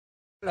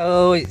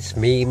Hello, it's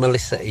me,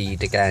 Melissa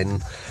Eade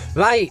again.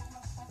 Right,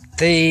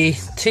 the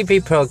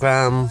TV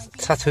programme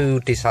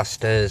Tattoo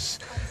Disasters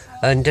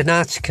and an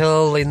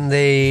article in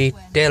the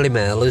Daily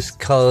Mail has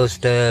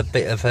caused a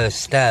bit of a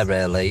stir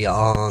really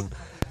on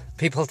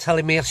people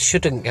telling me I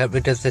shouldn't get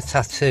rid of the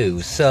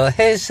tattoo. So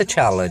here's the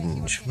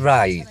challenge,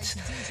 right,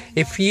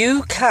 if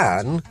you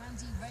can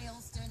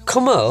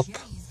come up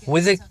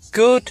with a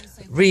good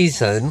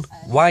reason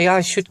why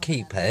I should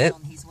keep it,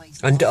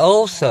 and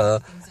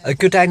also a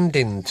good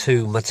ending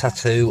to my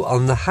tattoo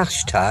on the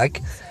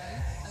hashtag,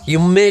 you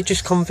may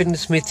just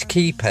convince me to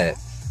keep it.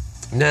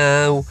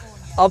 Now,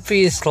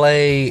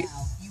 obviously,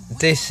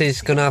 this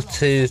is going to have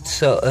to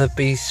sort of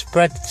be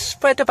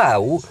spread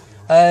about,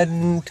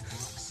 and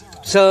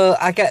so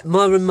I get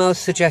more and more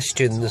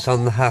suggestions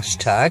on the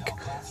hashtag,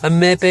 and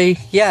maybe,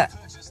 yeah,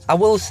 I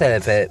will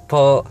save it,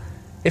 but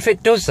if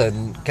it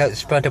doesn't get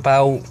spread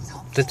about,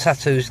 the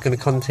tattoo's going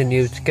to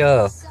continue to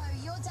go.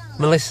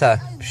 Melissa,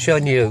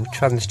 showing you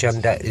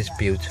transgender is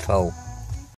beautiful.